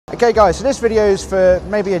Okay guys, so this video is for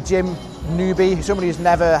maybe a gym newbie, somebody who's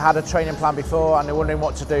never had a training plan before and they're wondering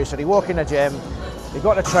what to do. So they walk in the gym, you've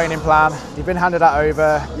got a training plan, you've been handed that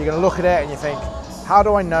over, you're going to look at it and you think, how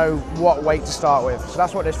do I know what weight to start with? So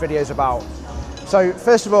that's what this video is about. So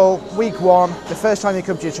first of all, week one, the first time you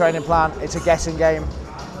come to your training plan, it's a guessing game.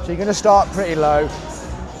 So you're going to start pretty low.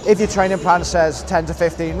 If your training plan says 10 to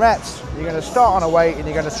 15 reps, you're going to start on a weight and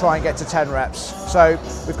you're going to try and get to 10 reps. So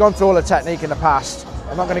we've gone through all the technique in the past.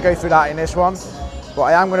 I'm not going to go through that in this one. What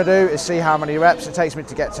I am going to do is see how many reps it takes me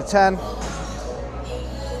to get to 10.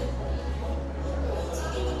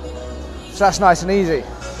 So that's nice and easy.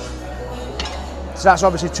 So that's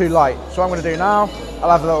obviously too light. So what I'm going to do now,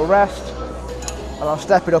 I'll have a little rest and I'll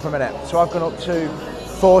step it up a minute. So I've gone up to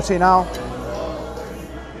 40 now.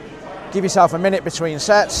 Give yourself a minute between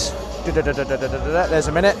sets. There's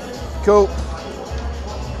a minute. Cool.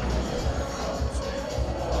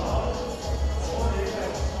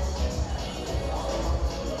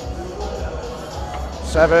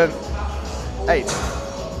 Seven, 8.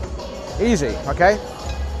 Easy, okay?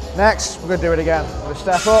 Next, we're gonna do it again. I'm gonna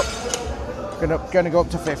step up, gonna go up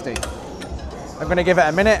to 50. I'm gonna give it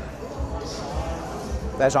a minute.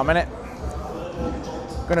 There's our minute.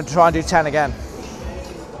 Gonna try and do 10 again.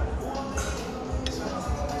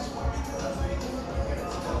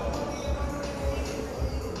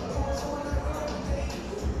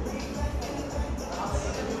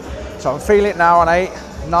 So I'm feeling it now on 8.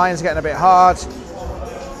 9's getting a bit hard.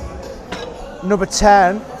 Number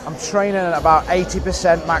 10, I'm training at about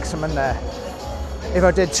 80% maximum there. If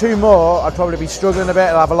I did 2 more, I'd probably be struggling a bit.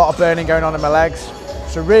 I'll have a lot of burning going on in my legs.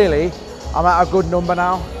 So really, I'm at a good number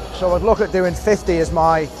now. So I'd look at doing 50 as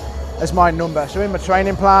my number. So in my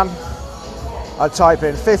training plan, I'd type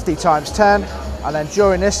in 50 times 10, and then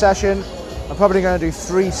during this session, I'm probably going to do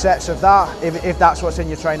 3 sets of that, if that's what's in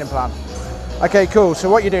your training plan. Okay, cool. So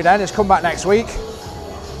what you do then is come back next week.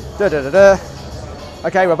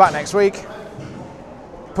 Okay, we're back next week.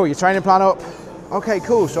 Pull your training plan up. Okay,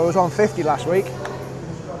 cool. So I was on 50 last week.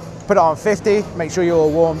 Put it on 50. Make sure you're all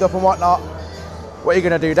warmed up and whatnot. What you're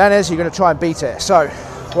going to do then is you're going to try and beat it. So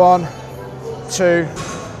 1, 2,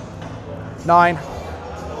 9,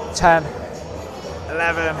 10,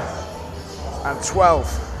 11, and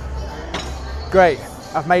 12. Great.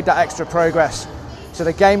 I've made that extra progress. So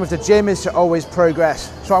the game of the gym is to always progress.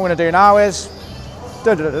 So what I'm going to do now is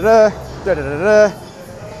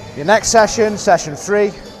your next session, session 3.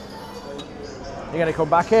 You're going to come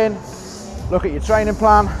back in, look at your training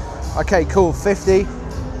plan. Okay, cool, 50.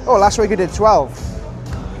 Oh, last week I did 12.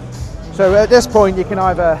 So at this point, you can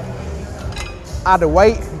either add a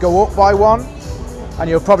weight, go up by 1, and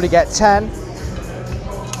you'll probably get 10.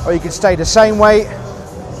 Or you can stay the same weight.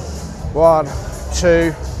 1,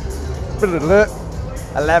 2,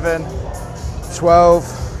 11, 12,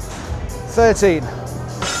 13.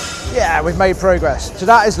 Yeah, we've made progress. So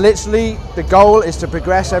that is literally, the goal is to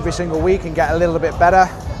progress every single week and get a little bit better.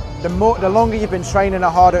 The longer you've been training, the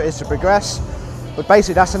harder it is to progress. But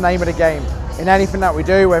basically that's the name of the game. In anything that we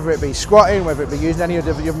do, whether it be squatting, whether it be using any of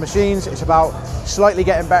the machines, it's about slightly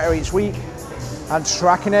getting better each week and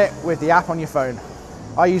tracking it with the app on your phone.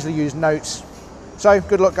 I usually use Notes. So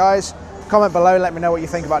good luck guys. Comment below, let me know what you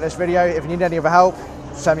think about this video. If you need any other help,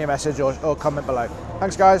 send me a message or comment below.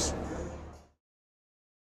 Thanks guys.